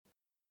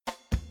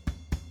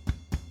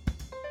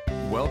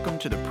Welcome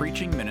to the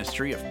preaching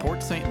ministry of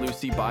Port St.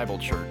 Lucie Bible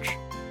Church.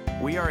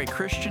 We are a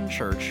Christian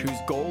church whose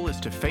goal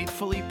is to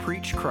faithfully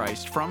preach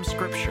Christ from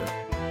Scripture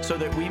so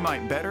that we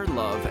might better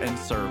love and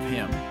serve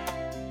Him.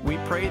 We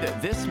pray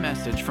that this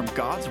message from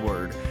God's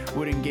Word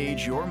would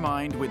engage your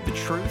mind with the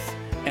truth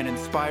and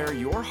inspire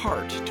your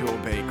heart to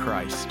obey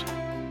Christ.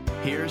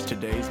 Here's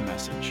today's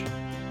message.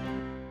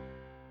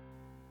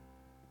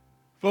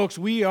 Folks,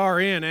 we are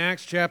in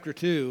Acts chapter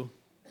 2.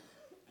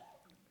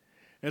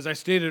 As I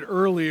stated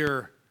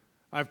earlier,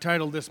 I've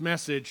titled this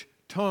message,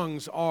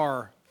 Tongues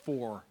Are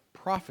for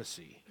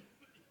Prophecy.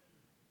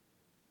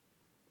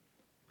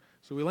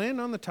 So we land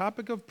on the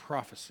topic of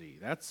prophecy.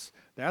 That's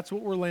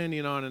what we're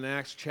landing on in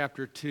Acts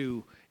chapter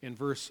 2 in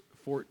verse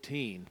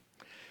 14.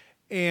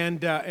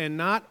 And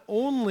not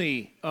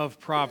only of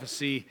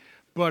prophecy,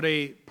 but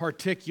a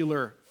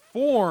particular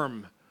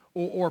form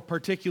or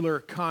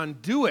particular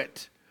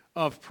conduit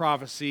of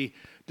prophecy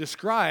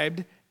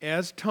described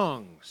as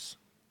tongues.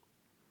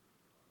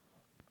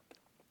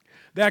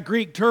 That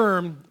Greek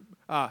term,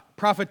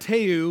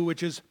 propheteu,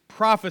 which is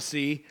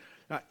prophecy,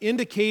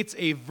 indicates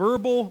a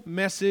verbal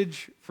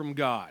message from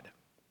God.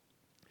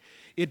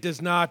 It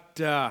does not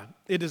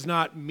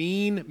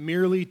mean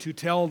merely to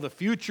tell the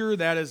future.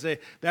 That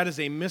is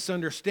a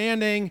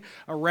misunderstanding.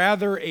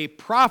 Rather, a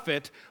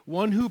prophet,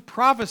 one who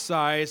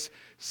prophesies,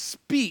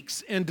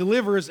 speaks and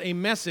delivers a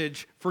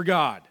message for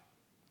God.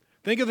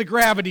 Think of the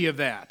gravity of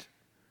that.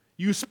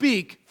 You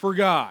speak for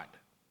God.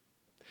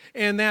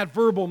 And that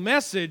verbal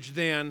message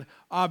then,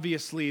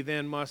 obviously,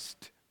 then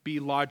must be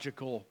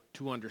logical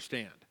to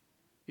understand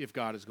if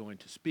God is going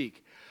to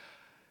speak.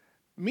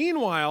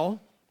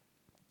 Meanwhile,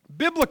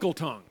 biblical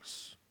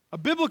tongues, a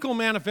biblical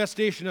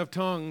manifestation of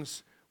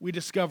tongues we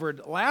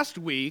discovered last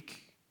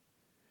week,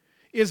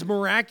 is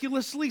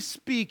miraculously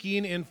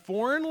speaking in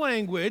foreign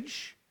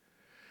language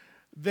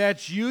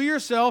that you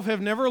yourself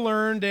have never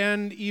learned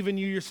and even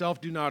you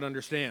yourself do not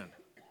understand.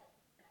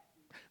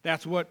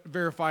 That's what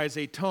verifies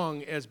a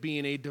tongue as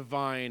being a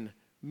divine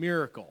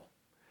miracle.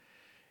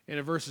 And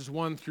in verses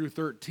 1 through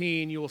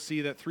 13, you will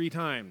see that three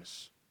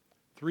times,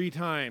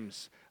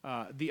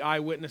 the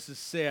eyewitnesses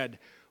said,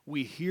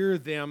 we hear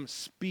them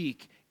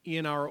speak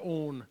in our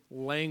own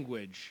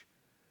language,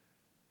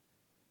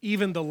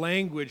 even the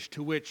language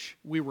to which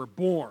we were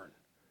born.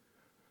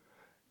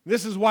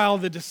 This is while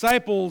the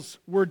disciples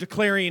were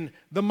declaring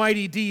the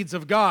mighty deeds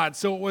of God.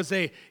 So it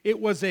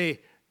was a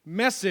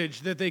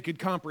message that they could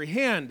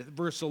comprehend,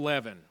 verse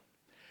 11.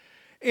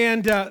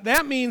 And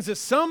that means that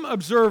some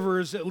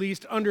observers, at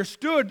least,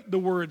 understood the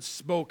words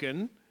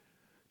spoken.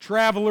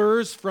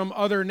 Travelers from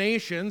other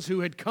nations who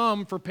had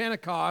come for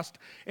Pentecost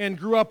and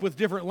grew up with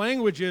different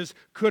languages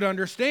could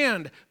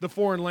understand the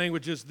foreign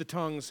languages, the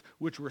tongues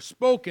which were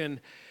spoken.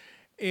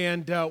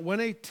 And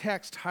when a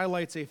text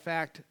highlights a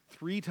fact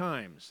three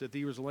times that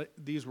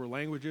these were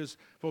languages,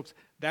 folks,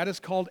 that is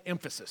called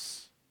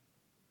emphasis.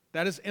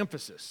 That is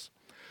emphasis.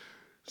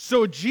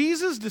 So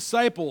Jesus'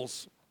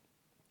 disciples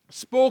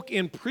spoke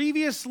in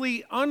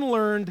previously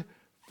unlearned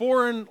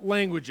foreign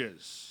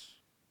languages,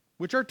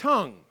 which are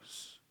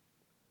tongues.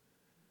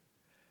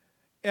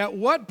 At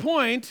what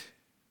point,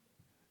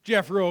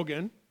 Jeff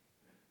Rogan,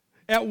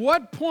 at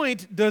what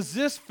point does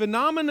this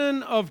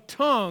phenomenon of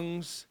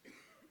tongues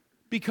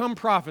become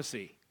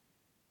prophecy?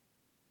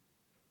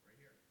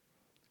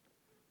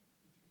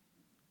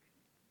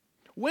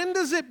 When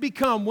does it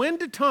become, when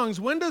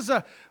does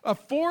a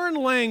foreign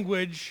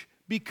language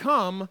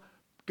become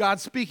God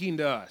speaking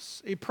to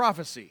us, a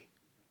prophecy?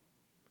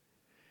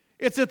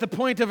 It's at the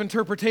point of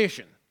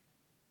interpretation.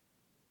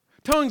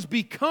 Tongues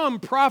become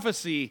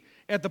prophecy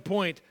at the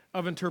point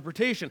of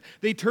interpretation.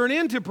 They turn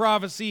into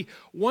prophecy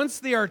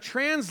once they are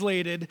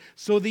translated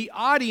so the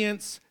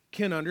audience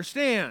can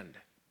understand.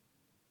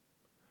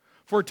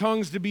 For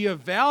tongues to be of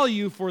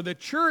value for the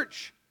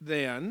church,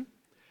 then,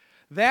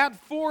 that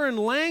foreign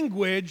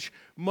language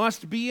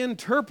must be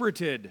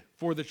interpreted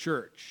for the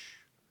church.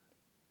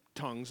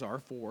 Tongues are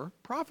for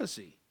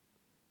prophecy.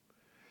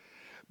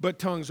 But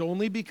tongues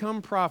only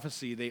become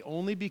prophecy. They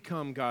only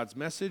become God's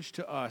message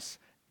to us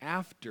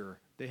after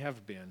they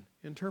have been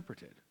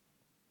interpreted.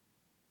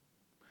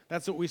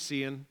 That's what we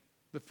see in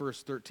the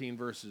first 13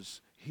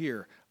 verses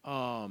here.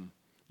 You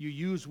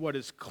use what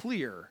is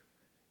clear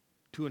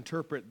to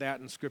interpret that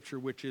in Scripture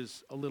which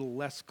is a little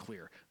less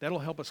clear. That'll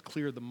help us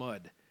clear the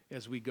mud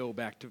as we go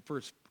back to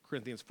 1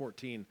 Corinthians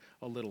 14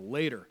 a little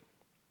later.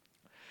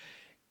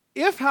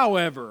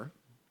 However,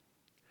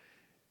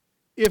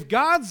 if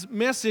God's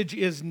message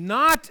is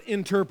not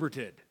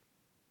interpreted,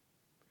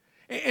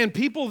 and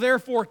people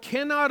therefore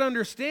cannot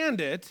understand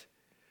it,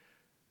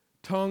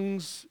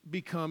 tongues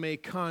become a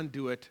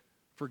conduit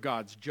for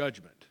God's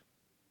judgment.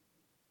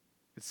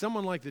 It's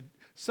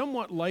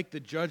somewhat like the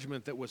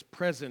judgment that was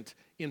present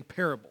in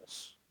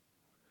parables.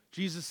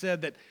 Jesus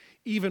said that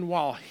even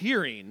while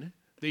hearing,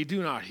 they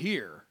do not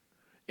hear,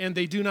 and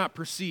they do not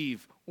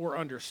perceive or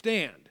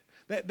understand.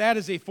 That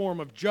is a form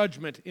of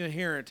judgment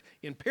inherent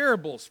in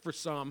parables for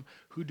some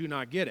who do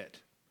not get it.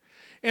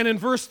 And in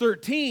verse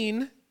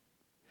 13,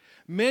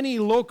 many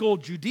local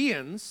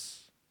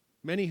Judeans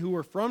many who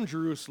were from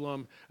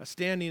Jerusalem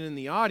standing in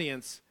the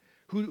audience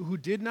who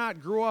did not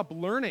grow up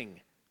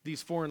learning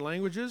these foreign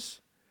languages.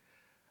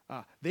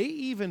 They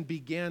even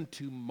began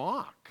to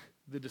mock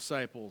the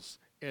disciples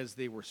as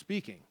they were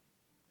speaking.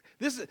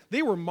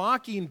 They were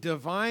mocking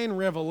divine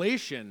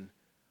revelation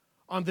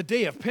on the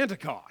day of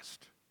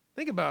Pentecost.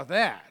 Think about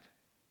that.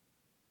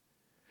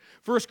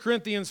 1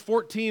 Corinthians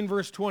 14,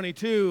 verse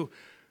 22,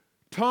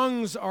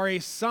 tongues are a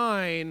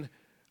sign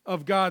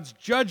of God's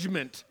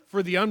judgment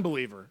for the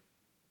unbeliever.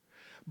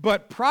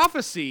 But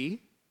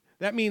prophecy,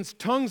 that means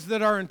tongues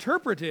that are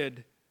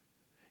interpreted,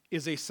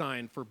 is a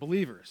sign for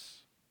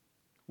believers.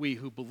 We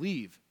who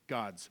believe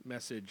God's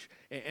message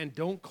and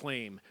don't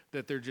claim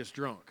that they're just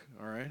drunk,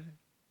 all right?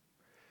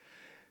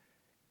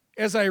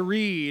 As I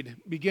read,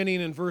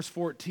 beginning in verse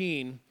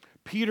 14,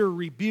 Peter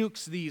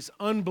rebukes these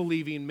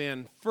unbelieving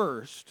men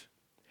first,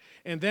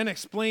 and then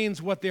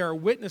explains what they are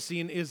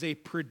witnessing is a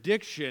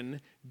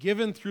prediction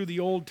given through the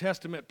Old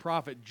Testament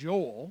prophet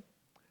Joel.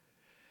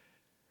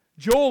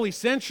 Joel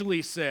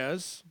essentially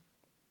says,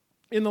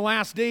 in the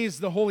last days,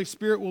 the Holy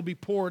Spirit will be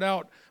poured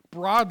out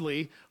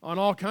broadly on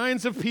all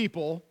kinds of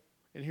people,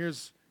 and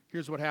here's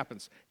what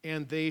happens,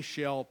 and they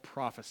shall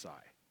prophesy.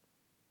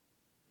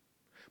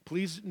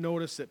 Please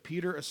notice that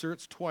Peter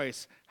asserts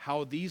twice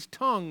how these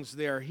tongues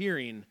they are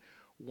hearing,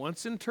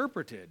 once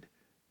interpreted,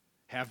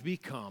 have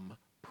become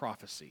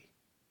prophecy.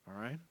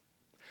 All right?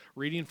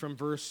 Reading from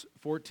verse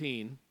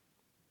 14.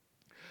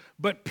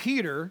 But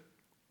Peter,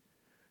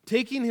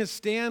 taking his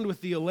stand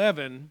with the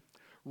 11,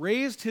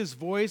 raised his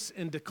voice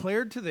and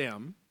declared to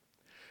them,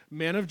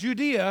 Men of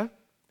Judea,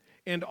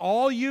 and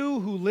all you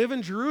who live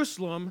in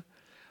Jerusalem,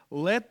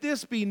 let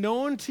this be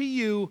known to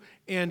you,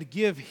 and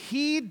give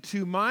heed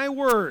to my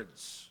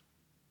words.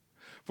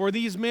 For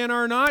these men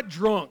are not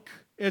drunk,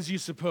 as you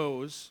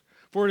suppose,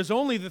 for it is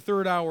only the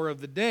third hour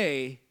of the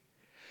day.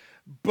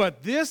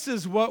 But this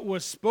is what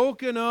was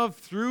spoken of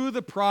through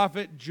the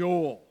prophet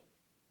Joel.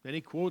 Then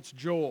he quotes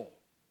Joel.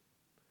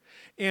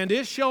 And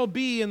it shall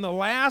be in the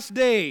last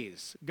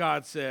days,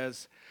 God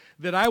says,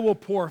 that I will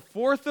pour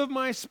forth of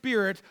my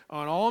Spirit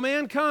on all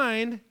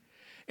mankind,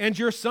 and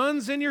your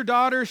sons and your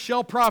daughters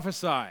shall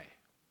prophesy.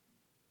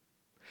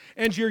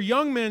 And your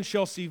young men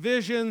shall see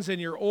visions, and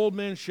your old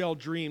men shall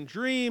dream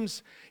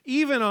dreams.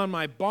 Even on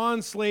my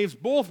bondslaves,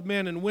 both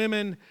men and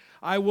women,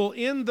 I will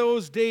in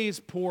those days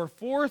pour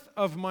forth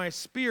of my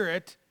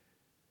Spirit.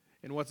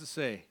 And what's it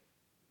say?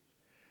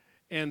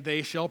 And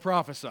they shall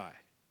prophesy.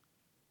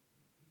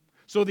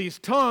 So these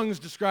tongues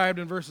described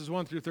in verses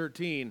 1 through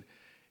 13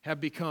 have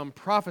become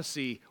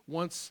prophecy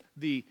once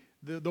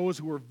those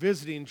who were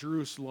visiting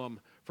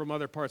Jerusalem from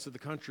other parts of the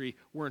country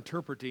were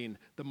interpreting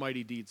the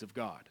mighty deeds of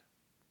God.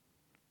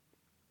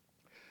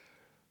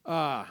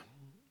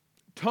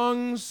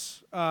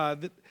 Tongues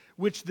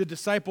which the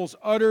disciples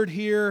uttered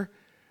here,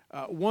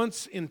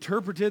 once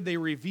interpreted, they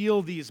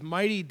reveal these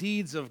mighty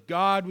deeds of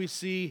God we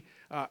see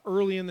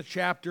early in the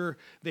chapter.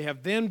 They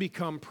have then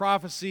become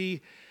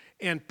prophecy,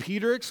 and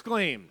Peter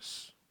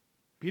exclaims,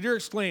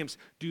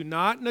 do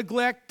not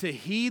neglect to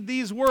heed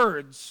these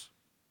words.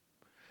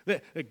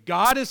 That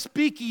God is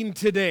speaking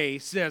today,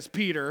 says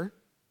Peter.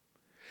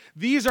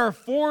 These are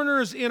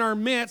foreigners in our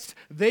midst.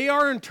 They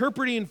are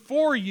interpreting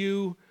for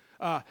you.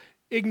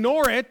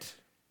 Ignore it.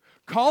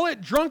 Call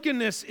it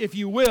drunkenness if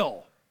you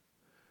will.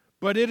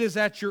 But it is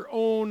at your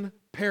own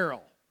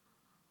peril.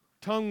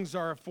 Tongues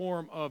are a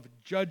form of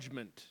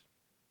judgment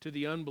to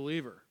the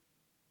unbeliever.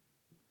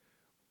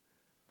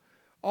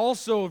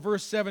 Also,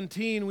 verse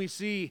 17, we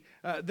see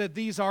that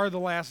these are the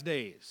last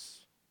days.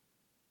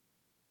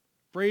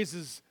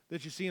 Phrases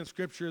that you see in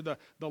Scripture,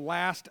 the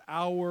last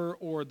hour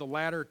or the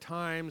latter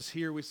times.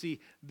 Here we see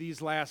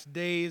these last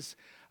days.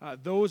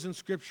 Those in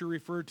Scripture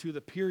refer to the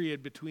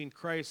period between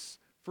Christ's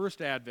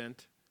first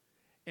advent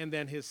and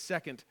then his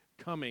second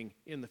coming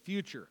in the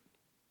future.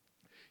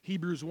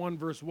 Hebrews 1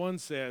 verse 1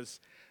 says,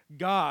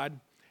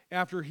 God,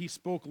 after he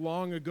spoke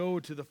long ago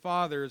to the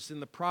fathers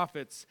and the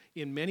prophets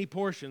in many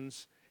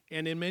portions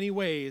and in many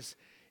ways,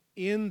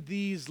 in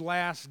these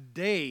last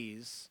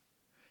days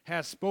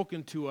has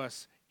spoken to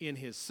us in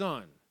his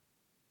Son.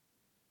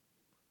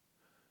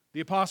 The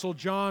Apostle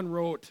John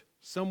wrote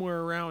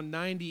somewhere around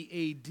 90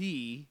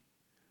 A.D.,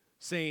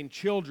 saying,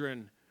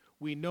 children,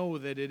 we know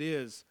that it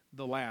is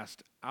the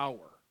last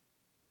hour.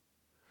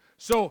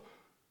 So,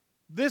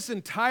 this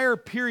entire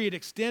period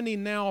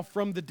extending now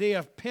from the day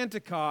of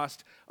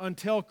Pentecost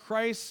until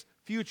Christ's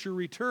future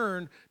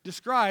return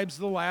describes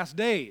the last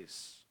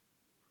days.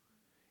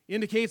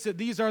 Indicates that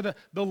these are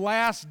the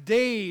last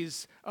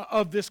days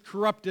of this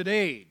corrupted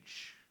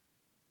age.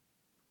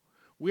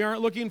 We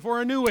aren't looking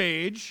for a new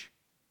age.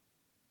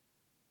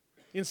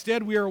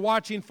 Instead, we are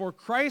watching for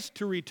Christ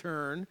to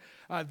return.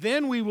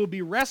 Then we will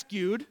be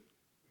rescued.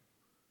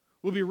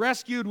 We'll be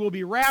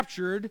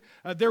raptured.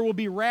 There will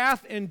be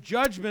wrath and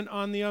judgment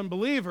on the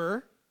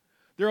unbeliever.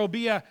 There will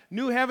be a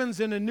new heavens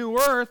and a new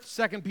earth,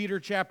 2 Peter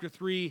chapter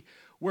 3,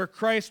 where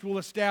Christ will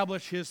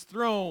establish his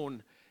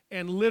throne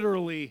and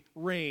literally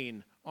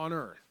reign on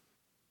earth.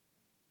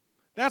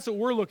 That's what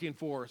we're looking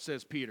for,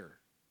 says Peter.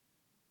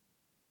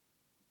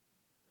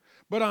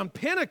 But on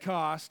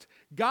Pentecost,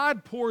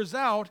 God pours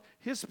out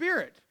his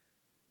Spirit.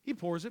 He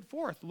pours it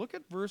forth. Look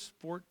at verse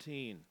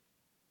 14.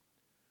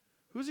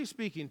 Who's he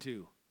speaking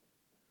to?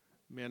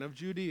 Men of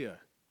Judea.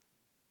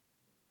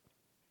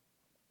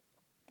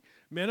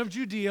 Men of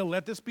Judea,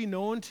 let this be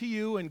known to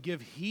you, and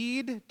give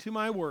heed to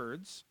my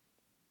words.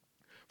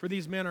 For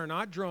these men are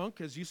not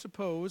drunk, as you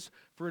suppose,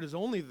 for it is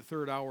only the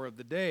third hour of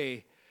the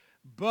day.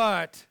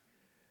 But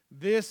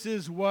this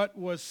is what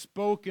was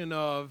spoken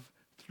of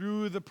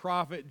through the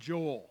prophet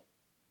Joel.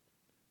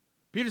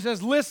 Peter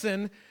says,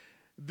 listen,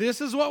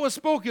 this is what was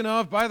spoken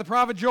of by the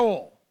prophet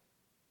Joel.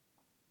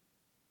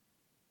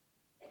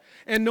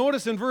 And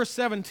notice in verse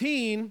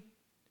 17,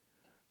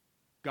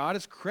 God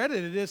is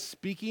credited as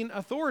speaking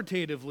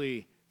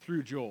authoritatively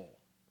through Joel.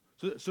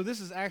 So this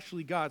is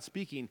actually God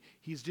speaking.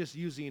 He's just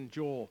using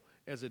Joel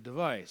as a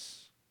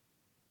device.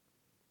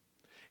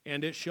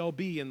 And it shall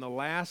be in the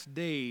last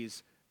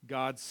days,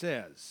 God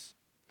says,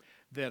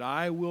 that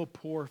I will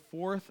pour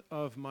forth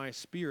of my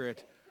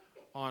Spirit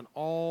on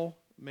all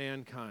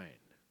mankind.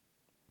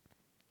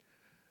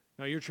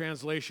 Now your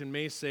translation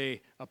may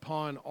say,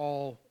 upon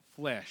all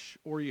flesh,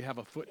 or you have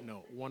a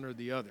footnote, one or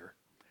the other.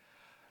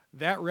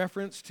 That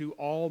reference to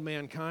all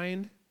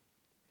mankind,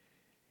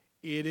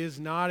 it is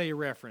not a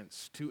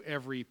reference to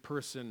every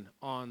person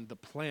on the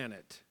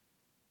planet.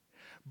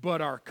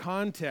 But our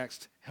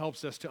context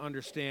helps us to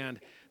understand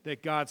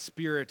that God's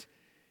Spirit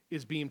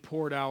is being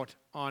poured out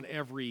on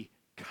every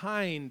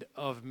kind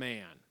of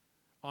man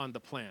on the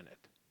planet.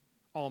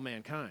 All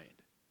mankind,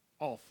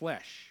 all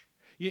flesh.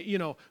 You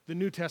know, the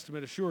New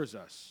Testament assures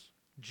us,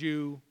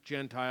 Jew,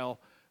 Gentile,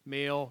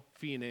 male,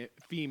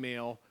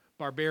 female,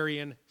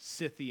 barbarian,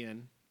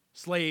 Scythian,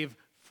 slave,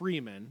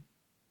 freeman.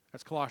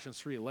 That's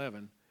Colossians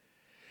 3:11.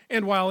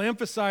 And while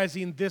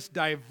emphasizing this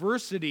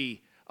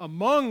diversity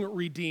among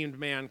redeemed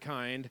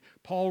mankind,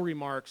 Paul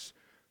remarks,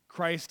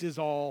 Christ is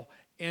all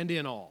and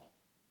in all.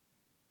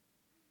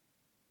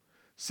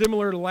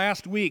 Similar to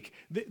last week,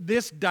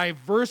 this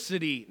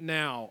diversity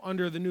now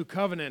under the new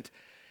covenant,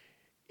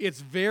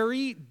 it's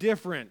very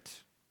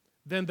different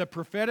than the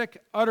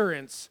prophetic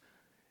utterance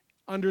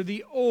under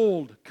the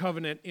old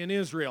covenant in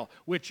Israel,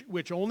 which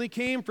only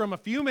came from a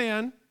few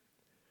men,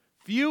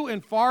 few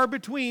and far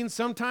between,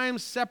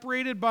 sometimes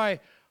separated by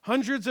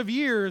hundreds of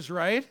years,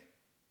 right?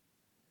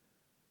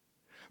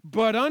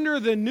 But under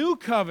the new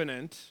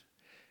covenant,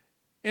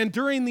 and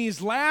during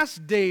these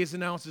last days,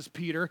 announces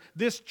Peter,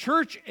 this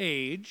church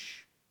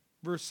age,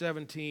 verse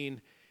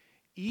 17,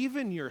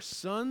 even your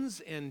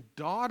sons and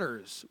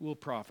daughters will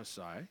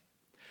prophesy,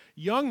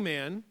 young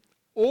men,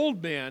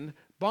 old men,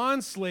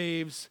 bond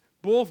slaves,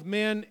 both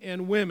men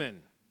and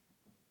women.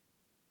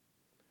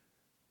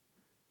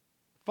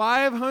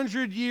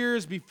 500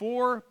 years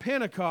before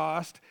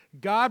Pentecost,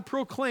 God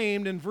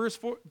proclaimed in verse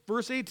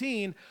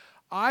 18,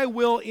 I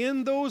will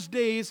in those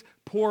days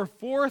pour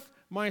forth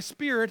my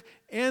Spirit,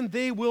 and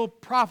they will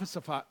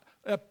prophesy.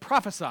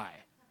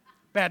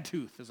 Bad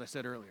tooth, as I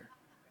said earlier.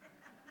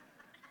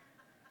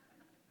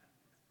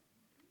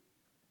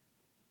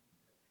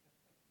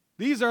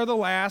 These are the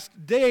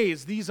last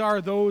days. These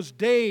are those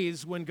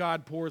days when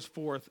God pours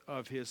forth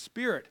of his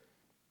Spirit.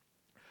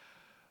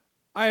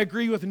 I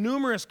agree with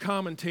numerous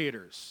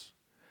commentators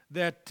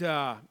that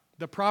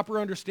the proper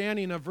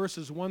understanding of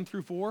verses 1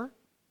 through 4,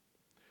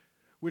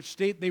 which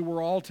state they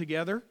were all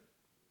together,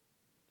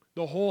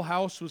 the whole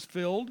house was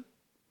filled,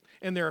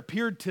 and there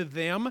appeared to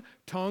them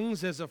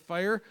tongues as of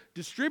fire,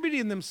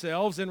 distributing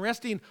themselves and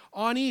resting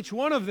on each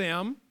one of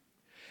them,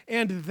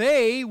 and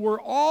they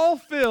were all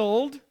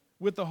filled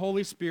with the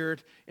Holy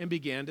Spirit and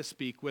began to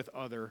speak with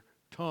other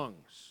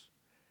tongues.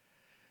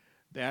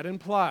 That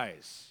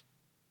implies,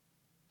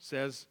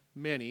 says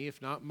many,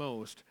 if not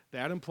most,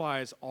 that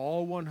implies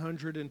all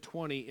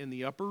 120 in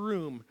the upper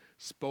room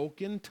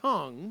spoke in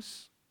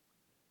tongues,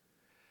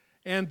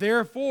 and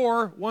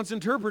therefore, once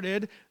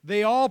interpreted,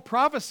 they all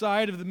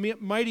prophesied of the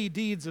mighty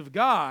deeds of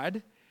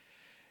God,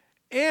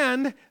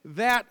 and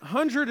that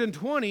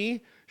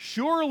 120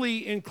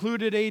 surely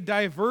included a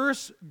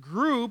diverse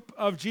group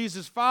of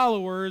Jesus'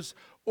 followers,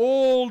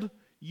 old,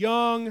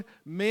 young,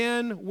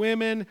 men,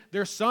 women,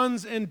 their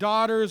sons and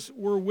daughters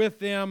were with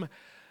them.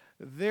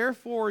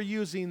 Therefore,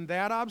 using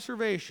that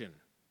observation,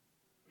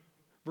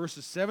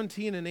 verses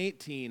 17 and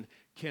 18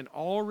 can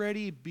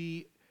already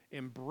be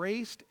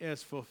embraced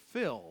as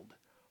fulfilled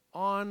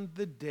on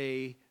the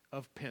day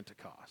of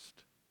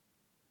Pentecost.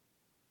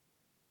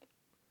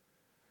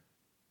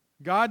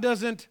 God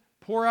doesn't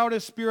pour out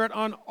his Spirit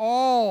on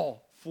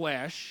all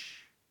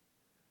flesh,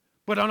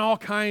 but on all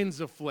kinds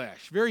of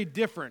flesh. Very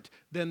different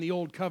than the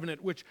Old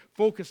Covenant, which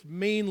focused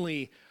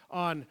mainly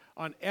on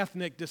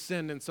ethnic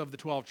descendants of the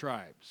 12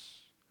 tribes.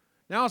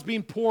 Now it's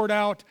being poured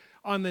out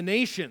on the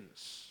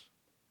nations.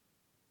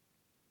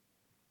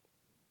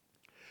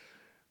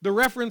 The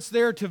reference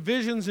there to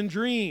visions and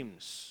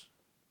dreams,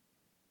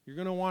 you're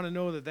going to want to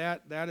know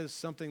that is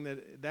something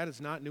that is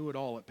not new at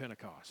all at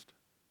Pentecost.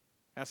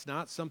 That's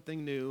not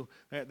something new.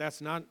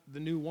 That's not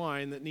the new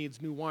wine that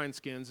needs new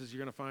wineskins, as you're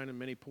going to find in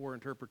many poor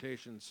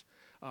interpretations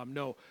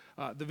No,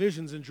 the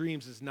visions and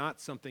dreams is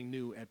not something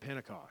new at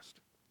Pentecost.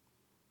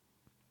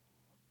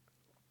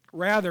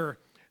 Rather,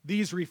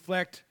 these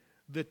reflect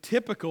the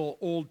typical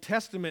Old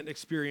Testament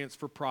experience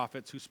for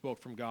prophets who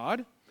spoke from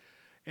God,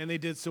 and they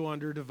did so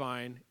under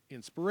divine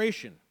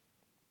inspiration.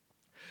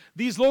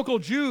 These local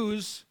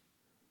Jews,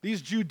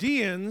 these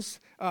Judeans,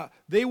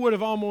 they would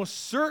have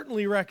almost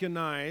certainly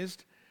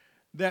recognized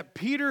that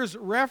Peter's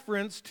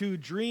reference to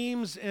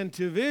dreams and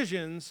to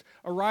visions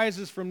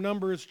arises from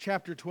Numbers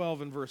chapter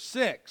 12 and verse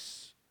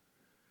 6.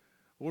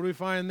 What do we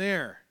find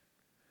there?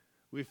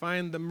 We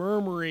find the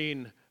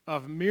murmuring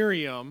of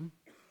Miriam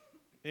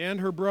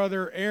and her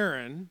brother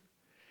Aaron,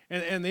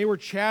 and they were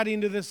chatting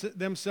to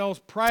themselves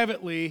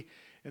privately,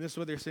 and this is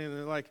what they're saying.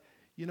 They're like,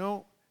 do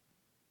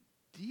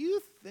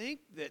you think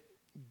that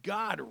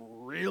God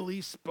really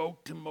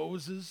spoke to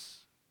Moses?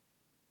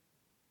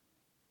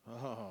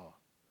 Oh,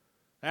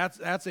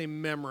 that's a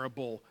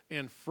memorable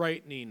and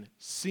frightening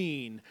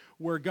scene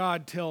where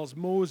God tells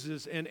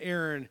Moses and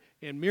Aaron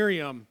and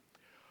Miriam,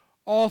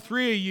 all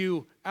three of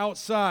you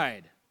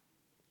outside.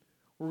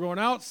 We're going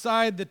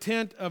outside the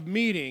tent of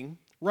meeting,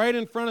 right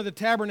in front of the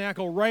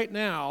tabernacle right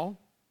now,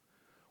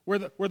 where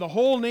the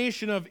whole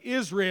nation of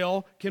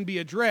Israel can be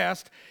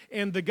addressed.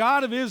 And the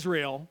God of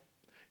Israel,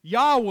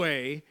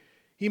 Yahweh,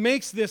 he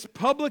makes this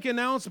public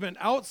announcement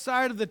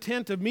outside of the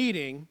tent of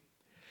meeting.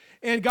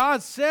 And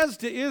God says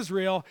to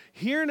Israel,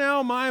 hear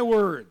now my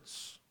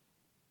words.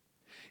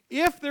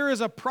 If there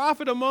is a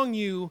prophet among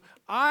you,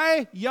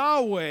 I,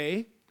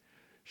 Yahweh,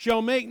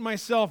 shall make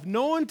myself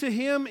known to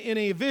him in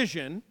a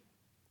vision.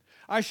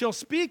 I shall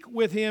speak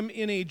with him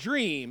in a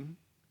dream.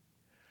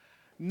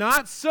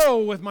 Not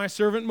so with my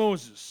servant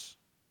Moses.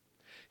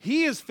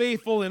 He is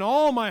faithful in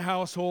all my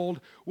household.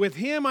 With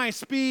him I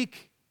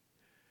speak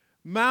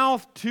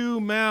mouth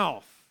to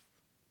mouth.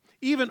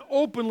 Even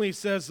openly,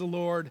 says the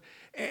Lord,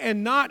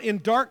 and not in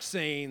dark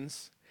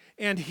sayings.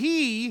 And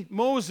he,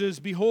 Moses,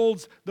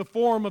 beholds the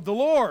form of the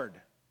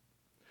Lord.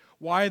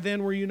 Why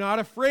then were you not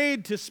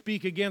afraid to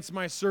speak against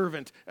my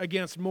servant,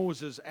 against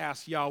Moses,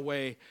 asked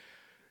Yahweh.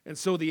 And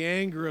so the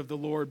anger of the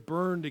Lord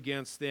burned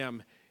against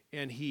them,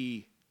 and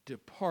he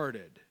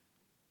departed.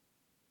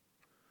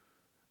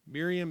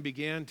 Miriam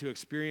began to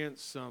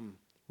experience some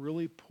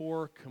really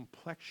poor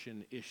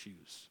complexion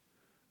issues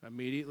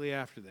immediately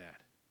after that.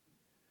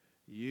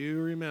 You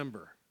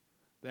remember,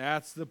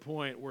 that's the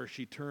point where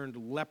she turned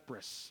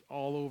leprous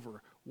all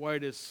over,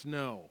 white as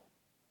snow.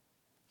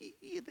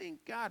 You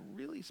think God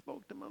really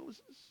spoke to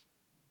Moses?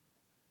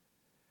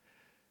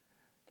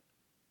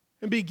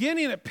 And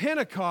beginning at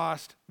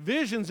Pentecost,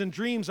 visions and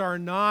dreams are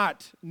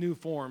not new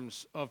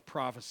forms of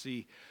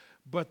prophecy,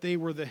 but they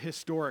were the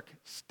historic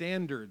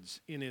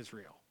standards in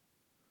Israel.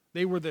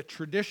 They were the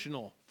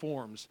traditional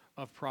forms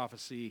of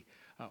prophecy.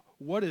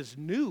 What is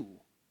new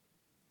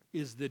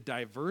is the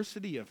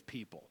diversity of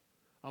people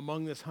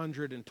among this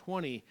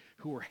 120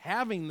 who were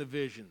having the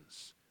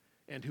visions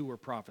and who were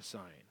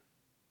prophesying.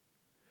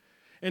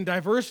 And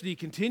diversity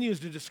continues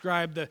to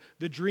describe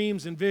the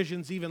dreams and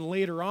visions even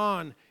later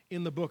on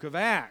in the book of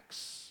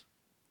Acts.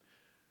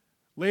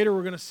 Later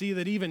we're going to see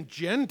that even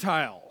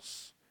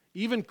Gentiles,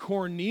 even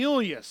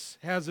Cornelius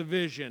has a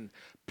vision.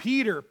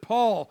 Peter,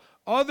 Paul,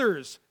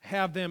 others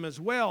have them as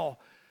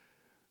well.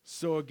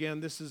 So again,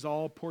 this is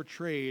all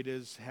portrayed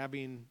as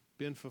having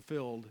been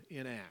fulfilled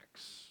in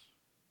Acts.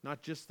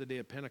 Not just the day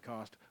of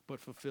Pentecost, but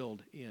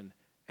fulfilled in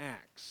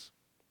Acts.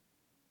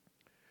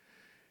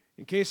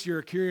 In case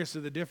you're curious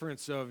of the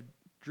difference of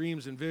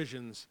dreams and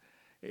visions,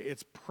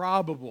 it's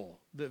probable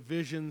that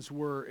visions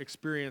were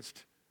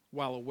experienced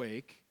while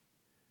awake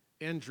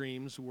and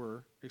dreams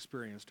were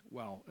experienced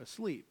while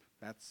asleep.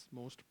 That's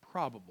most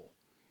probable.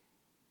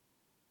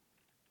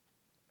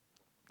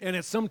 And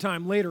it's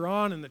sometime later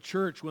on in the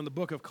church when the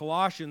book of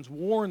Colossians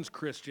warns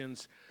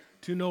Christians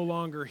to no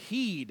longer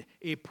heed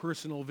a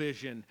personal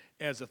vision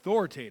as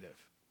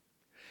authoritative.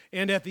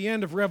 And at the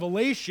end of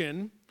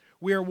Revelation,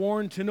 we are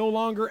warned to no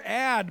longer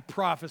add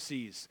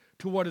prophecies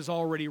to what is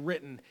already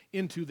written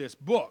into this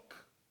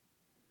book.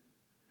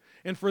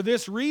 And for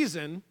this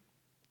reason,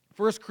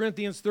 1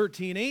 Corinthians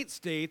 13:8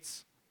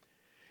 states,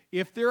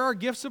 if there are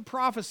gifts of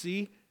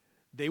prophecy,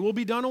 they will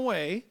be done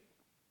away.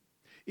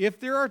 If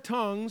there are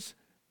tongues,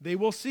 they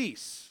will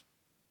cease.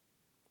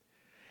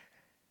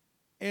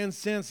 And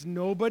since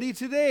nobody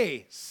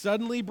today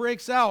suddenly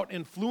breaks out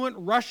in fluent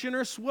Russian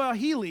or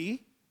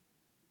Swahili,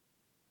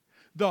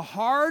 the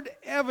hard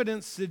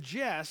evidence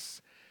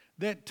suggests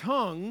that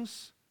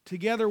tongues,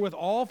 together with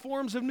all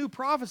forms of new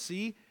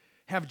prophecy,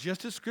 have,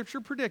 just as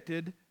Scripture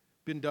predicted,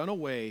 been done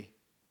away,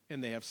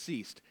 and they have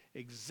ceased,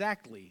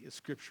 exactly as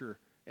Scripture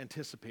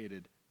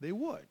anticipated they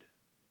would.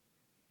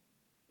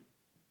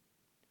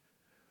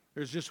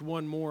 There's just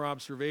one more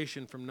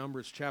observation from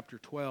Numbers chapter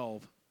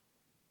 12.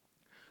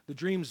 The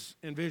dreams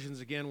and visions,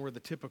 again, were the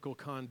typical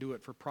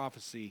conduit for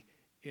prophecy,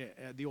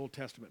 the Old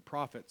Testament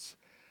prophets.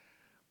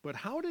 But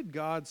how did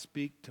God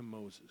speak to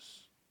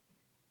Moses?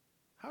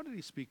 How did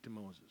he speak to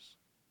Moses?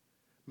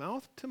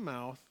 Mouth to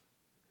mouth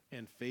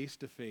and face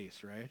to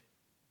face, right?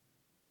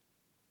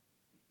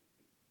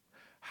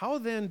 How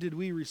then did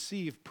we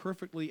receive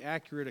perfectly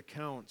accurate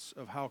accounts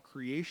of how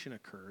creation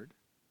occurred,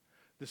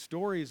 the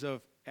stories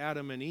of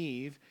Adam and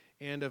Eve,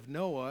 and of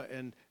Noah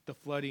and the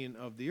flooding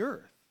of the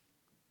earth?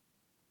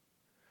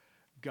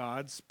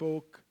 God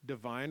spoke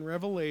divine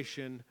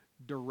revelation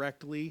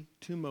directly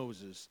to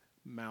Moses,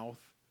 mouth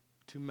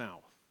to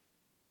mouth.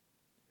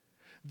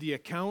 The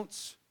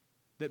accounts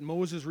that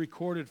Moses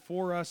recorded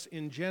for us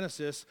in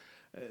Genesis,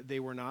 they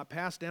were not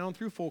passed down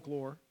through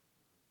folklore.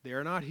 They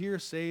are not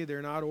hearsay.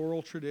 They're not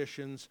oral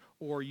traditions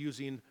or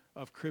using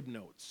of crib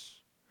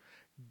notes.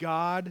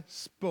 God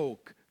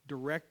spoke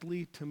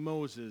directly to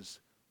Moses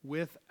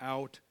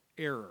without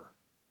error.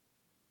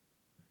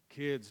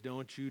 Kids,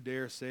 don't you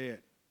dare say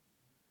it.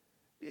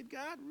 Did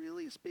God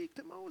really speak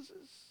to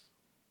Moses?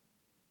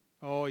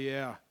 Oh,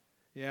 yeah.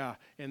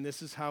 And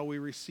this is how we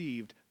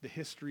received the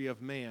history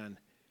of man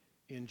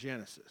in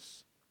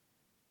Genesis.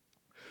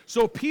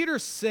 So Peter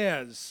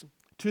says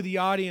to the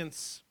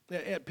audience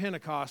at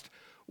Pentecost,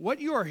 what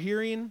you are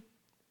hearing,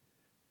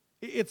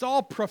 it's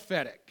all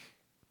prophetic.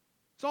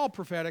 It's all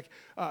prophetic.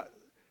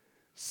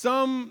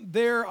 Some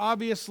there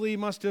obviously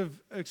must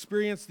have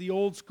experienced the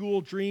old school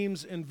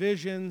dreams and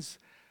visions,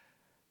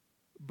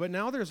 but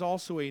now there's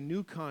also a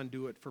new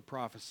conduit for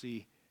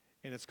prophecy,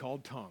 and it's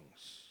called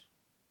tongues.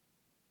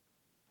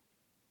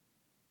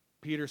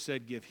 Peter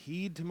said, "Give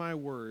heed to my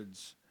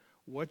words.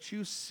 What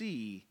you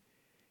see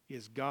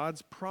is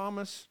God's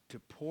promise to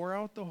pour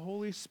out the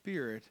Holy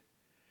Spirit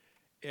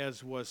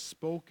as was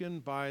spoken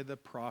by the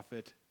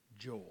prophet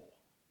Joel."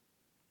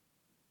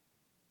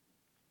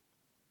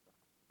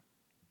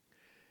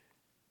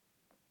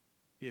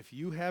 If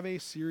you have a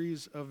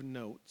series of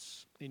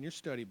notes in your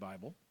study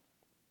Bible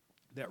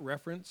that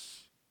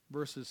reference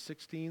verses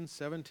 16,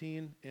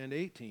 17, and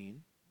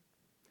 18,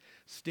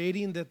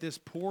 stating that this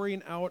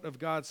pouring out of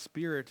God's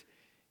Spirit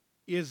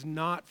is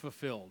not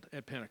fulfilled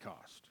at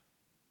Pentecost,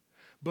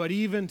 but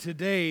even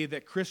today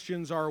that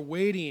Christians are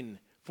waiting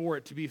for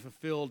it to be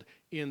fulfilled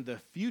in the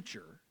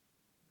future,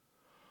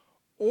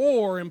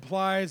 or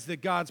implies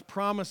that God's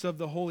promise of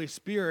the Holy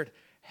Spirit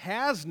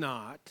has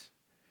not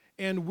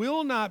and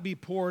will not be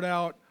poured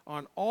out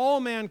on all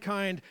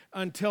mankind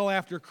until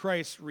after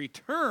Christ's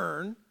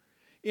return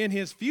in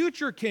his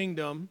future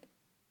kingdom,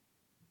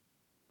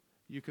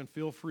 you can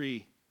feel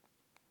free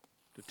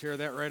to tear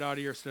that right out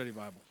of your study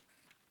Bible.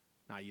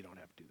 Now, you don't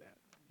have to do that.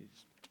 You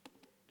just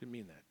didn't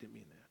mean that.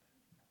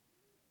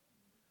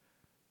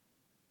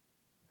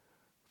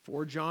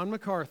 For John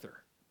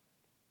MacArthur,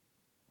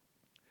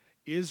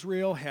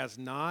 Israel has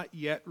not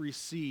yet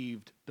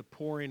received the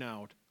pouring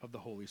out of the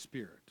Holy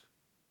Spirit.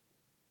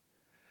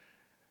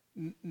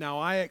 Now,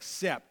 I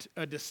accept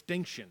a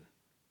distinction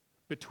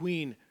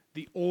between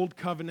the Old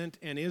Covenant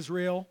and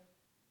Israel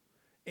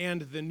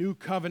and the New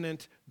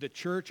Covenant, the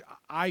church.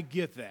 I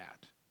get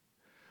that.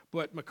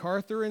 But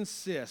MacArthur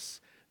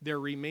insists there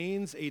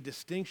remains a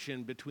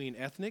distinction between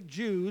ethnic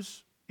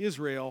Jews,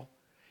 Israel,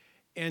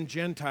 and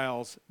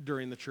Gentiles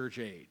during the church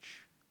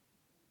age.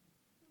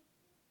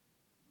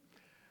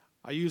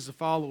 I use the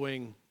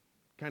following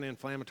kind of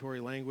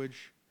inflammatory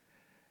language.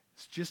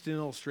 It's just an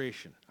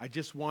illustration. I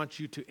just want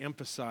you to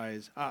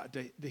emphasize,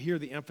 to hear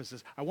the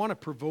emphasis. I want to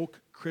provoke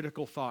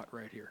critical thought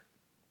right here.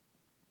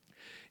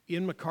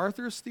 In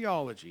MacArthur's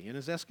theology, in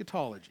his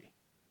eschatology,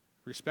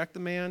 respect the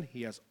man,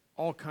 he has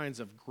all kinds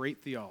of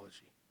great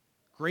theology.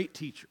 Great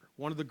teacher,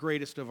 one of the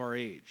greatest of our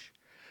age.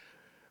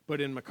 But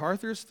in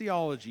MacArthur's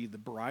theology, the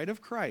bride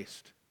of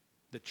Christ,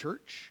 the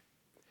church,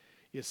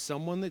 is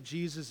someone that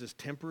Jesus is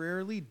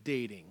temporarily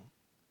dating,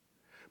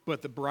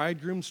 but the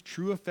bridegroom's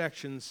true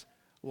affections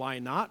lie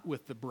not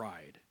with the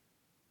bride,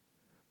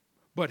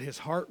 but his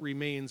heart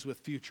remains with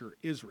future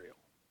Israel.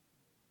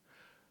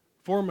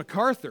 For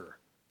MacArthur,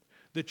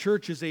 the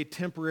church is a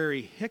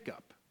temporary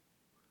hiccup.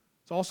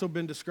 It's also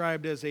been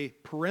described as a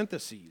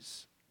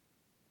parentheses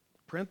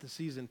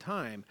in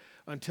time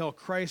until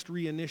Christ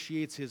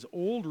reinitiates his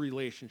old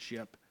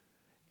relationship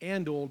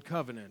and old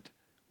covenant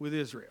with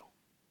Israel.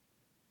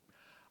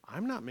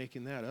 I'm not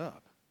making that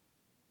up.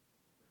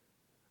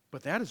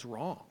 But that is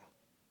wrong.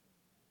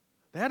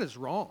 That is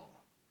wrong.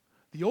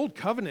 The old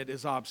covenant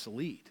is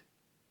obsolete.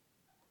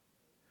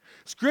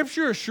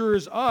 Scripture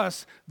assures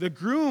us the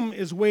groom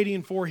is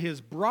waiting for his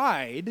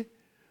bride,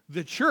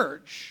 the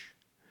church,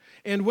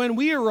 and when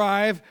we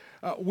arrive,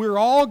 we're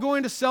all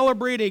going to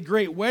celebrate a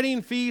great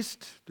wedding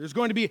feast. There's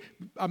going to be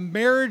a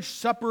marriage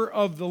supper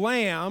of the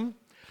Lamb.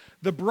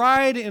 The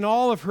bride in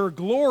all of her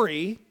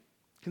glory,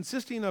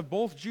 consisting of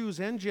both Jews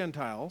and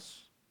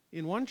Gentiles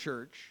in one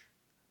church.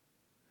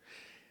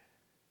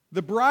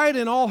 The bride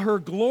in all her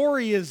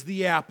glory is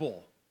the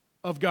apple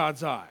of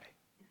God's eye,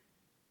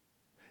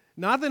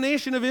 not the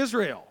nation of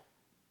Israel.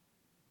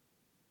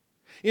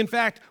 In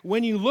fact,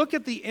 when you look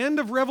at the end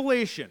of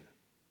Revelation,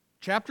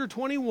 chapter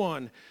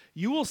 21,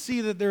 you will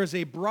see that there is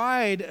a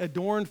bride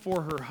adorned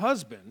for her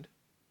husband,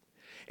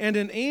 and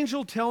an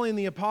angel telling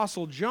the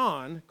apostle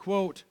John,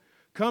 quote,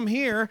 "Come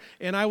here,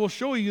 and I will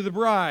show you the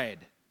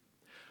bride,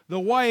 the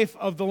wife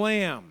of the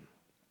Lamb."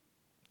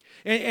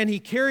 And he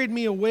carried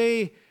me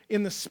away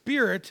in the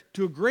Spirit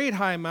to a great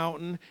high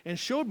mountain and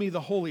showed me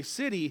the holy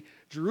city,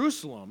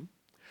 Jerusalem,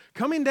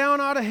 coming down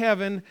out of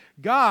heaven,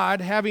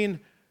 God having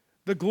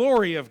the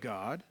glory of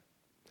God.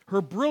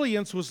 Her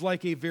brilliance was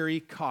like a very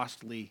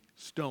costly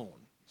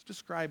stone. It's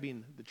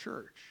describing the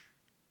church.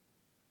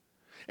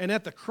 And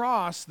at the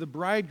cross, the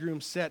bridegroom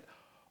set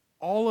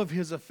all of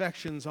his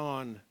affections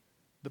on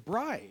the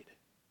bride.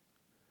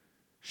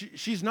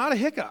 She's not a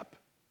hiccup.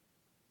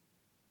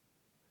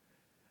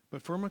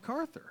 But for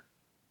MacArthur,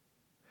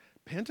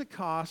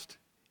 Pentecost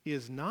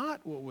is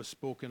not what was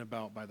spoken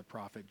about by the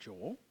prophet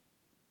Joel.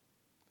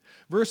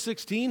 Verse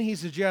 16, he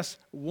suggests,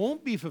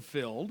 won't be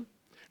fulfilled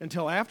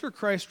until after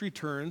Christ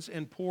returns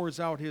and pours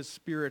out his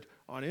Spirit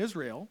on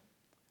Israel.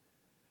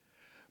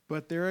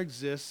 But there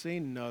exists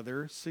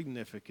another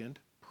significant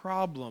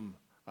problem,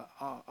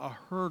 a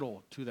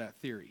hurdle to that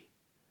theory.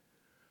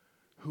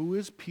 Who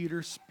is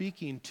Peter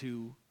speaking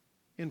to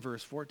in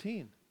verse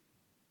 14?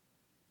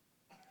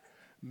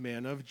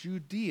 Men of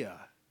Judea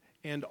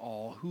and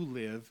all who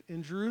live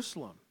in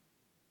Jerusalem.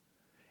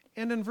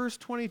 And in verse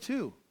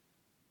 22,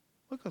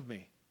 look with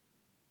me.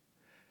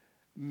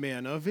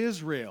 Men of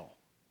Israel,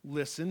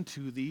 listen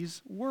to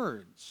these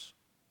words.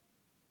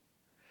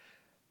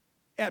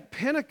 At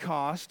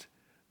Pentecost,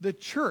 the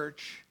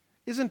church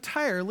is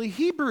entirely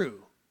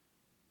Hebrew.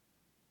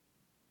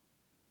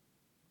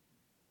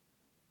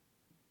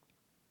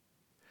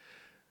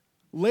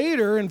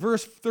 Later, in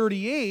verse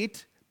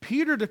 38,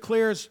 Peter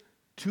declares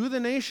to the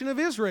nation of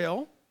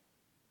Israel,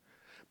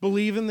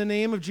 believe in the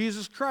name of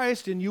Jesus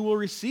Christ and you will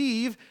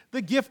receive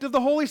the gift of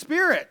the Holy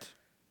Spirit.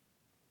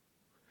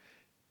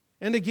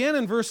 And again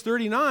in verse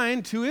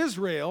 39, to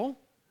Israel,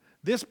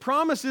 this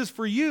promise is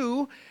for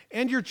you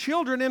and your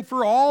children and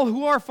for all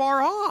who are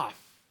far off.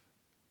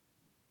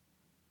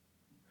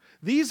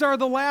 These are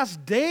the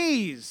last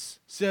days,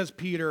 says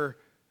Peter,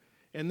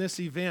 and this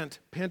event,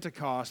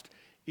 Pentecost,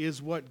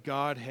 is what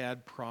God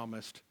had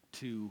promised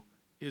to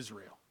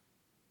Israel.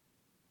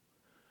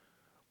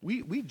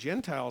 We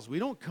Gentiles, we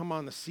don't come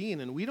on the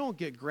scene and we don't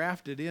get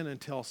grafted in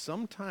until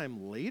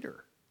sometime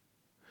later.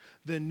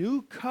 The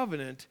new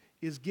covenant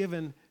is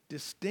given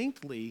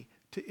distinctly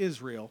to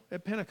Israel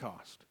at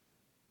Pentecost,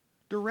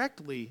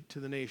 directly to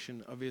the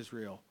nation of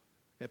Israel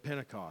at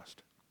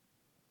Pentecost.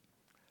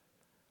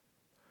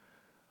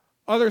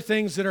 Other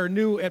things that are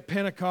new at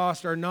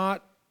Pentecost are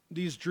not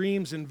these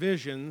dreams and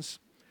visions,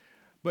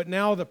 but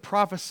now the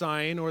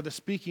prophesying or the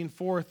speaking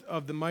forth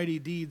of the mighty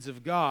deeds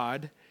of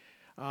God.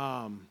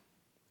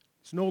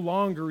 It's no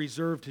longer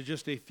reserved to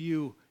just a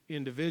few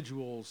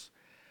individuals.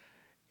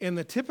 And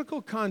the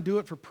typical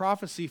conduit for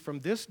prophecy from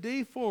this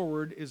day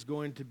forward is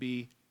going to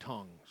be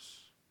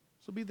tongues.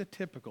 This will be the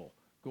typical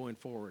going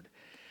forward.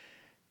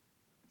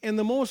 And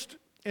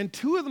the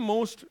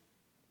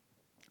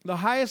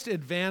highest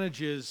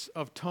advantages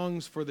of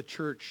tongues for the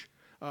church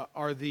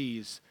are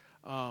these.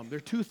 There are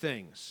two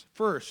things.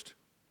 First,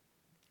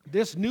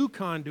 this new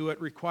conduit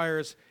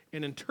requires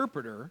an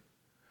interpreter,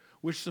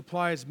 which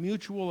supplies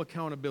mutual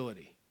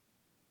accountability.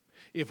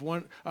 If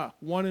one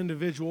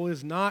individual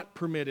is not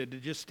permitted to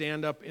just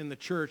stand up in the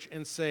church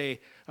and say,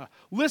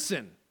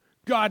 listen,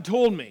 God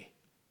told me.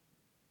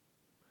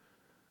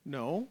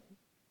 No,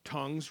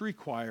 tongues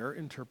require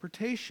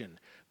interpretation.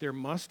 There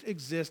must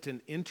exist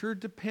an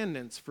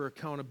interdependence for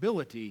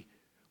accountability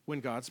when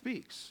God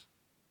speaks.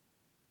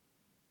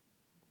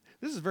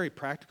 This is very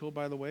practical,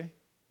 by the way.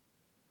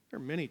 There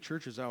are many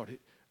churches out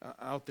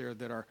there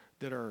that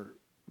are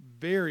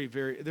very,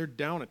 very, they're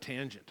down a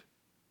tangent.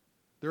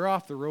 They're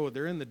off the road.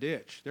 They're in the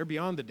ditch. They're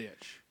beyond the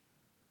ditch.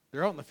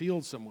 They're out in the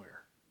field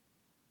somewhere.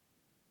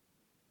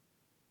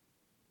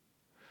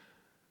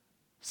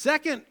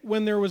 Second,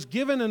 when there was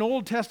given an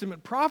Old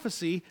Testament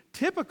prophecy,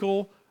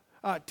 typically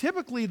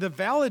the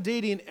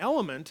validating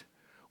element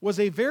was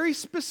a very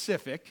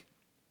specific,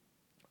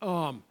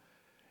 a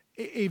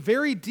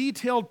very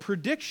detailed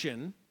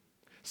prediction,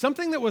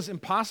 something that was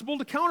impossible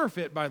to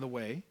counterfeit, by the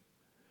way.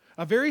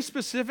 A very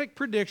specific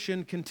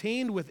prediction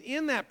contained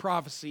within that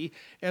prophecy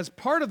as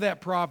part of that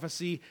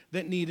prophecy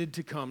that needed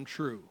to come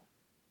true.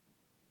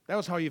 That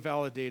was how you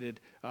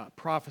validated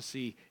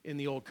prophecy in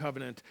the Old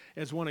Covenant.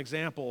 As one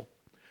example,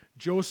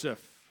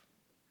 Joseph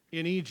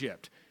in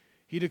Egypt,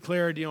 he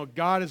declared,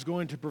 God is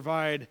going to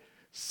provide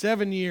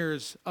 7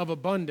 years of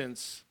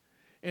abundance,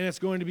 and it's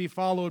going to be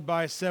followed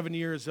by 7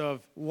 years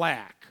of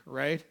lack,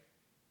 right?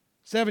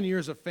 7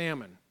 years of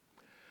famine.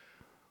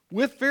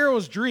 With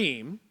Pharaoh's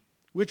dream,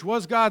 which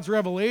was God's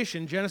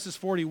revelation, Genesis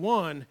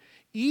 41,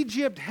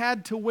 Egypt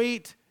had to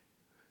wait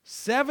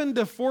 7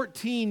 to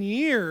 14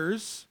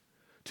 years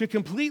to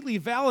completely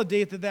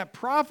validate that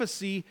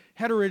prophecy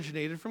had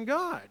originated from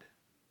God.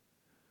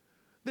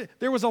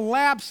 There was a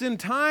lapse in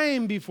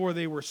time before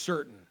they were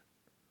certain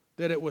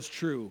that it was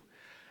true.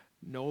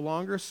 No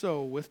longer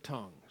so with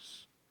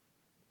tongues.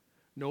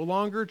 No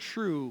longer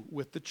true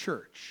with the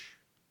church.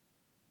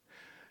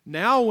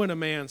 Now when a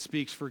man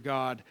speaks for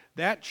God,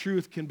 that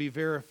truth can be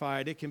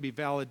verified, it can be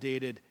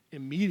validated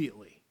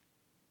immediately.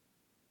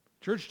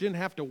 Church didn't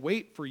have to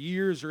wait for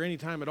years or any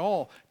time at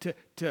all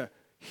to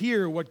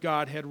hear what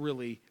God had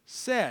really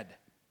said.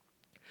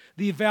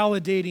 The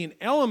validating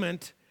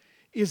element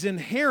is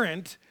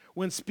inherent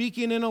when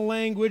speaking in a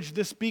language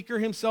the speaker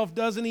himself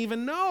doesn't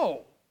even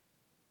know.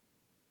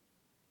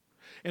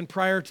 And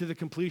prior to the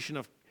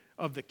completion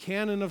of the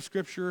canon of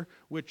Scripture,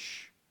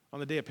 which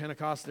on the day of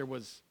Pentecost there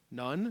was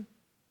none,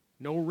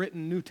 no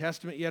written New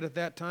Testament yet at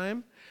that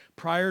time,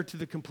 prior to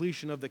the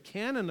completion of the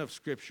canon of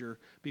Scripture,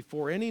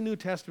 before any New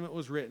Testament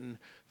was written,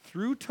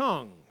 through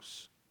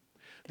tongues,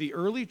 the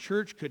early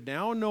church could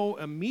now know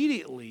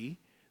immediately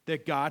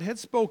that God had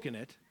spoken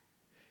it,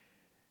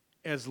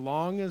 as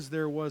long as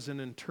there was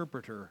an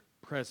interpreter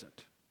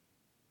present.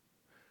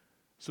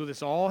 So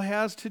this all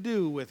has to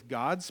do with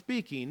God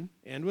speaking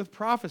and with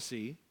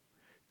prophecy,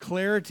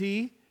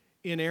 clarity,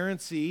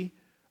 inerrancy,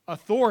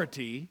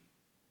 authority.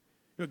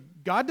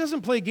 God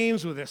doesn't play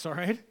games with this, all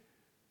right?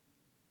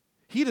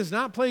 He does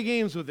not play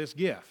games with this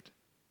gift.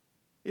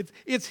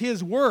 It's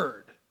His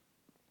word.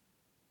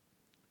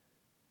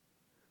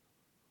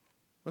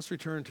 Let's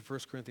return to 1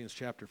 Corinthians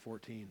chapter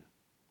 14.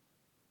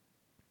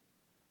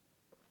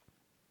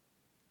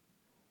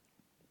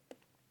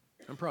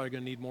 I'm probably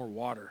going to need more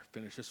water to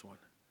finish this one.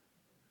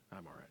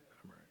 I'm all right.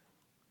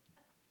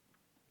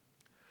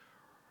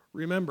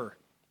 Remember,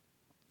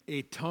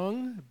 a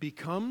tongue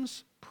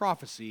becomes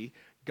prophecy.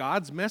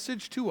 God's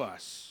message to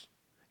us,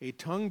 a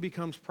tongue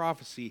becomes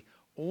prophecy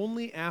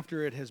only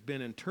after it has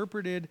been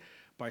interpreted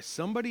by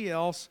somebody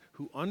else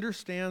who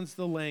understands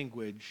the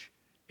language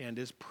and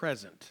is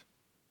present.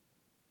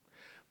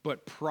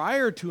 But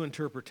prior to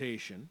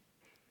interpretation,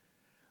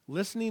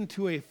 listening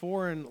to a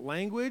foreign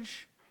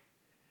language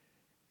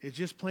is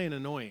just plain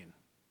annoying.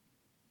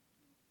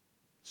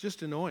 It's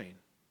just annoying.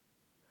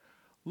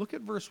 Look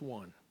at verse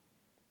 1.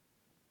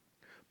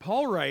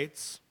 Paul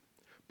writes,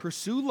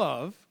 "Pursue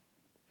love,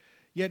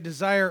 yet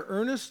desire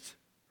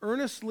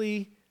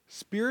earnestly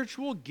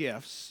spiritual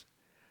gifts,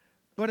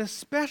 but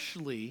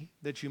especially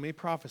that you may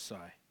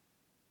prophesy."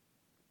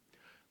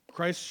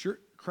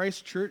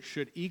 Christ's church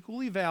should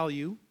equally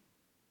value,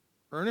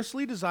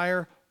 earnestly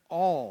desire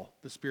all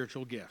the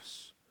spiritual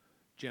gifts: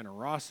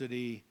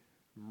 generosity,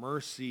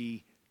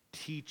 mercy,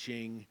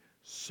 teaching,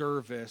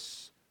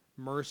 service,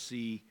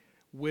 mercy,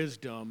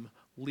 wisdom,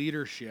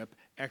 leadership,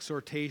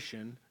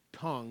 exhortation,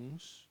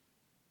 tongues,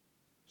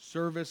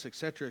 service,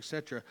 etc.,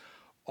 etc.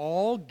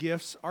 All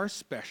gifts are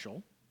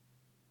special,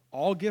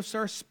 all gifts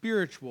are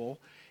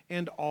spiritual,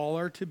 and all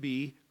are to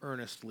be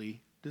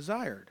earnestly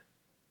desired.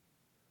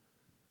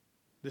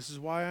 This is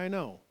why I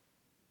know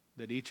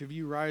that each of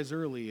you rise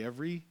early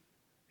every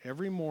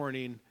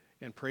morning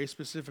and pray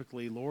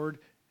specifically, "Lord,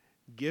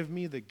 give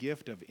me the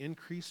gift of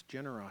increased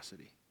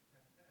generosity."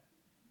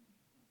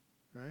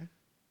 Right?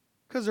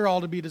 Because they're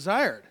all to be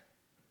desired.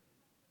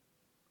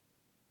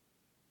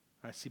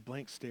 I see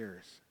blank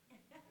stares.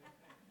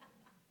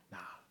 Nah,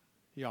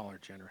 y'all are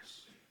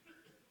generous.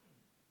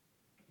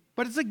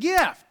 But it's a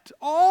gift.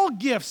 All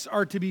gifts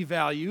are to be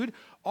valued.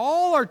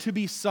 All are to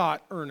be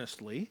sought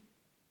earnestly.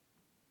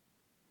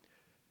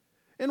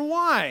 And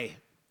why?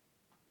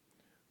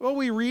 Well,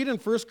 we read in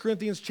 1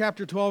 Corinthians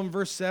chapter 12 and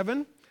verse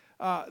 7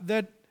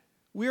 that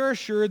we are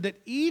assured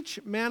that each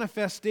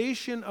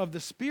manifestation of the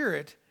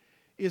Spirit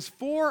is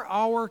for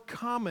our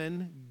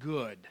common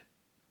good.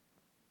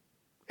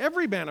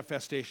 Every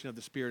manifestation of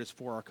the Spirit is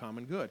for our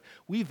common good.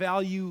 We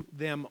value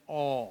them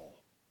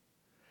all.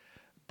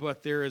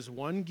 But there is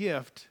one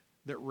gift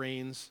that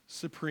reigns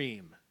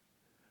supreme.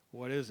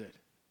 What is it?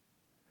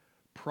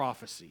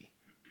 Prophecy.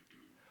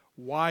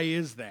 Why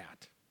is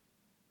that?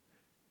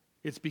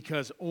 It's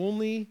because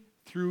only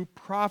through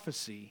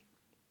prophecy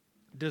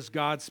does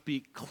God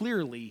speak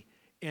clearly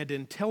and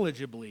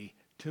intelligibly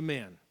to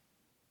men.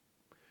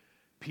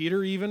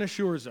 Peter even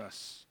assures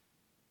us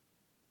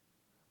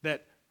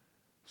that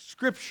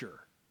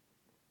Scripture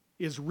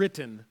is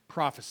written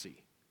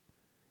prophecy.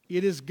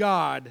 It is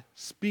God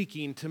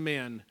speaking to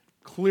men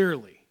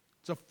clearly.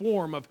 It's a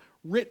form of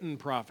written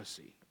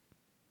prophecy.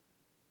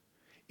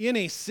 In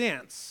a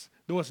sense,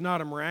 though it's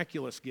not a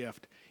miraculous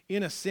gift,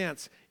 in a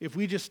sense, if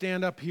we just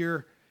stand up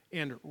here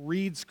and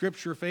read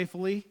Scripture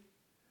faithfully,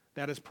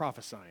 that is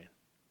prophesying.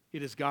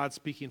 It is God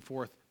speaking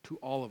forth to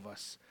all of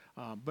us,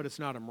 but it's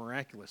not a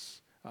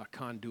miraculous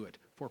conduit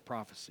for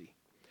prophecy.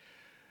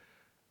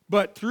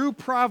 But through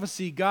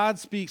prophecy, God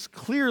speaks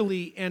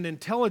clearly and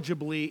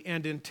intelligibly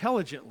and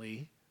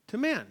intelligently to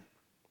men.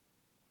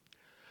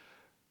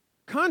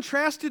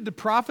 Contrasted to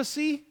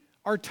prophecy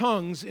are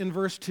tongues in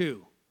verse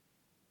 2.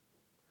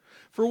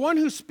 For one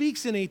who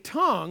speaks in a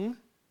tongue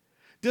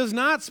does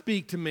not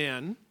speak to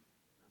men,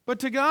 but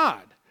to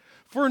God.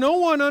 For no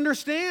one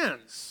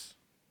understands,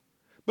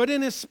 but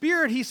in his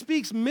spirit he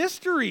speaks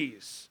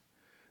mysteries.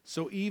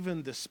 So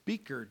even the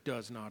speaker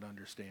does not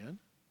understand.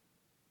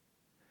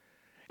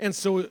 And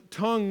so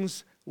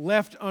tongues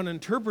left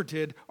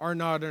uninterpreted are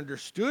not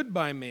understood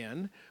by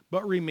men,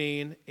 but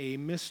remain a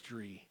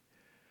mystery.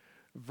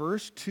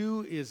 Verse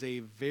 2 is a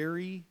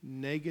very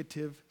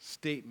negative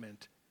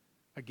statement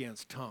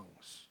against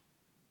tongues.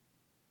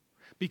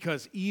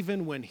 Because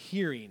even when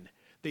hearing,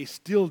 they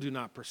still do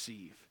not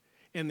perceive,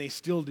 and they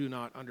still do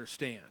not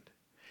understand.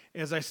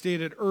 As I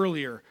stated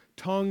earlier,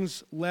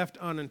 tongues left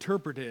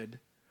uninterpreted,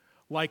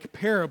 like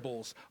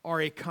parables,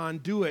 are a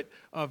conduit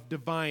of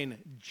divine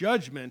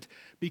judgment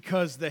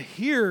because the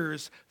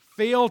hearers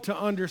fail to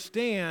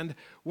understand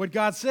what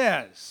God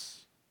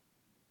says,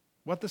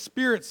 what the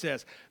Spirit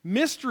says.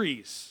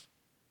 Mysteries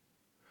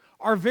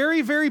are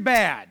very, very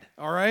bad,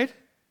 all right?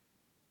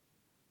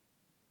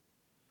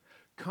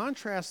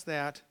 Contrast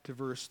that to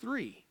verse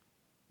 3.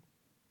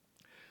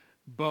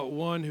 But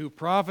one who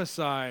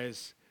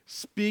prophesies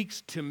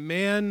speaks to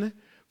men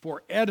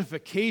for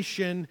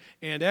edification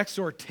and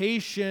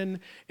exhortation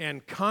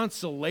and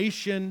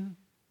consolation.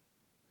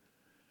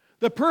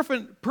 The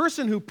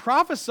person who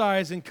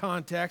prophesies in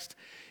context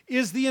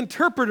is the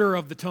interpreter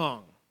of the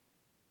tongue.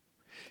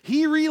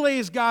 He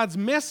relays God's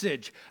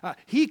message.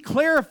 He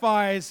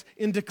clarifies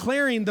in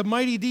declaring the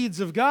mighty deeds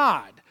of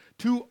God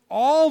to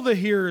all the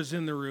hearers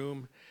in the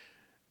room.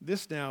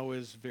 This now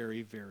is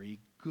very, very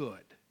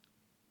good.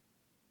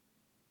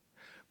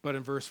 But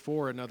in verse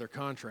 4, another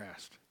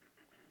contrast.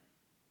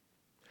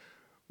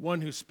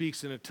 One who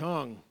speaks in a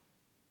tongue,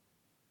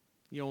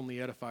 he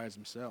only edifies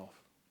himself.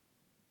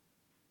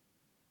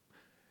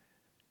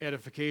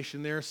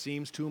 Edification there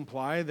seems to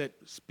imply that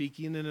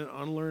speaking in an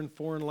unlearned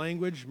foreign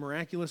language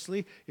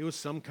miraculously, it was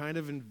some kind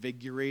of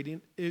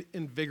invigorating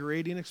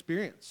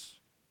experience.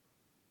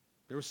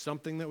 There was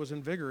something that was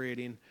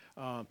invigorating,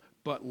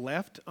 but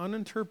left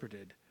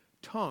uninterpreted,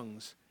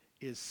 tongues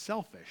is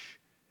selfish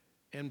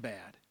and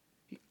bad.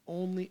 He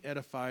only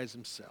edifies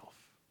himself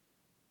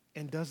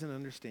and doesn't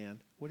understand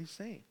what he's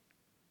saying.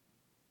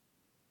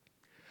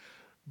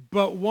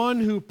 But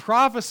one who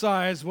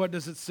prophesies, what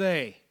does it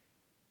say?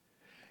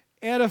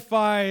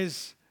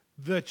 Edifies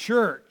the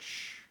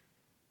church.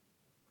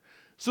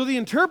 So the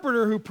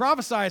interpreter who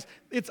prophesies,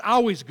 it's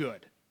always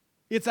good.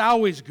 It's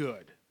always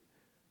good.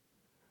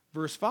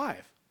 Verse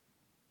 5.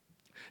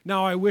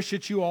 Now I wish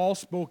that you all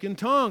spoke in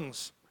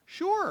tongues.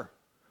 Sure.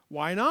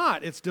 Why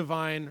not? It's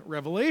divine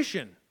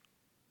revelation.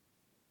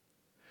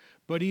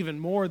 But even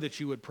more that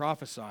you would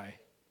prophesy.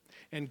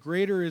 And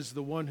greater is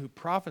the one who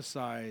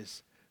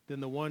prophesies than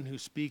the one who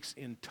speaks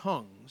in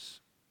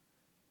tongues,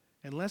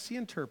 unless he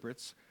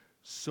interprets,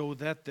 so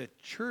that the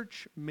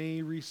church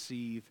may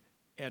receive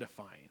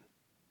edifying.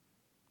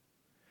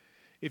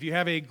 If you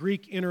have a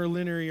Greek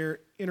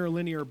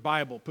interlinear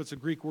Bible, puts the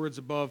Greek words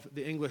above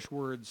the English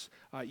words,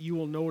 you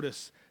will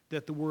notice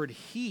that the word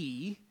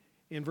he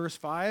in verse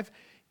 5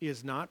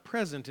 is not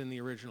present in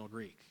the original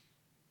Greek.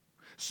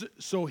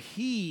 So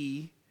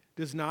he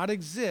does not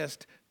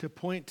exist to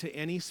point to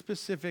any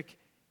specific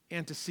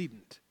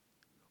antecedent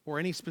or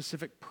any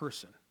specific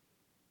person.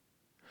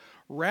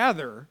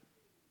 Rather,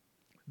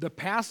 the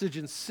passage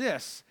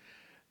insists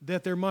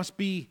that there must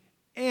be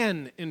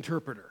an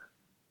interpreter.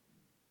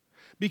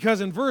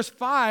 Because in verse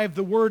 5,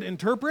 the word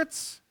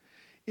interprets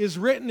is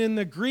written in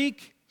the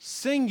Greek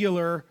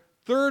singular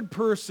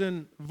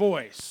third-person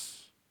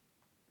voice.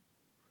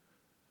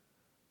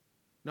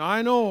 Now,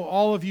 I know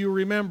all of you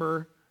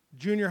remember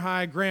junior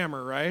high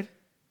grammar, right?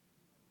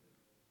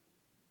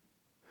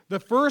 The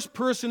first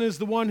person is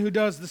the one who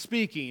does the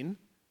speaking.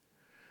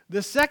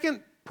 The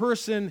second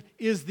person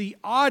is the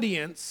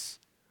audience,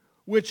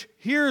 which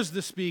hears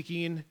the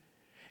speaking.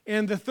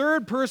 And the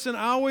third person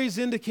always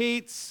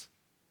indicates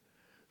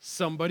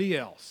somebody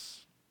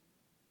else.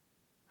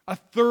 A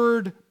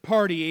third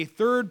party, a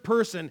third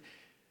person.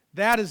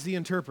 That is the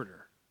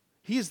interpreter.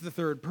 He's the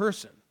third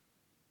person.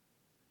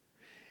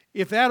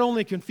 If that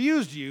only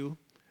confused you,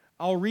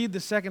 I'll read the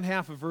second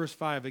half of verse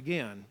 5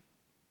 again.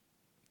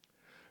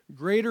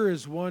 Greater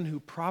is one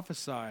who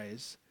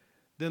prophesies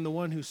than the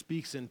one who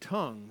speaks in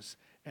tongues,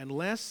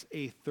 unless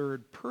a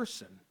third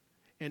person,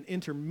 an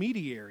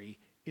intermediary,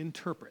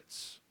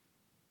 interprets.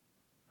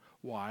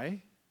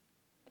 Why?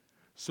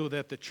 So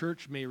that the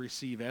church may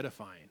receive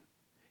edifying.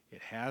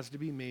 It has to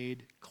be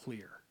made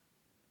clear.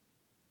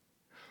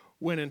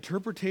 When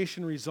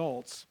interpretation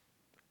results,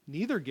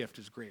 neither gift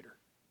is greater.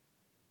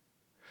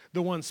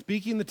 The one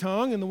speaking the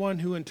tongue and the one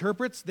who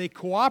interprets, they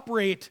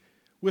cooperate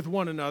with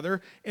one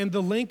another, and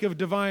the link of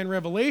divine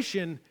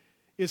revelation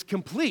is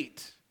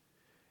complete,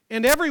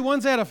 and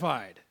everyone's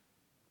edified.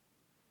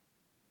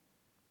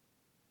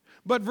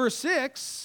 But verse 6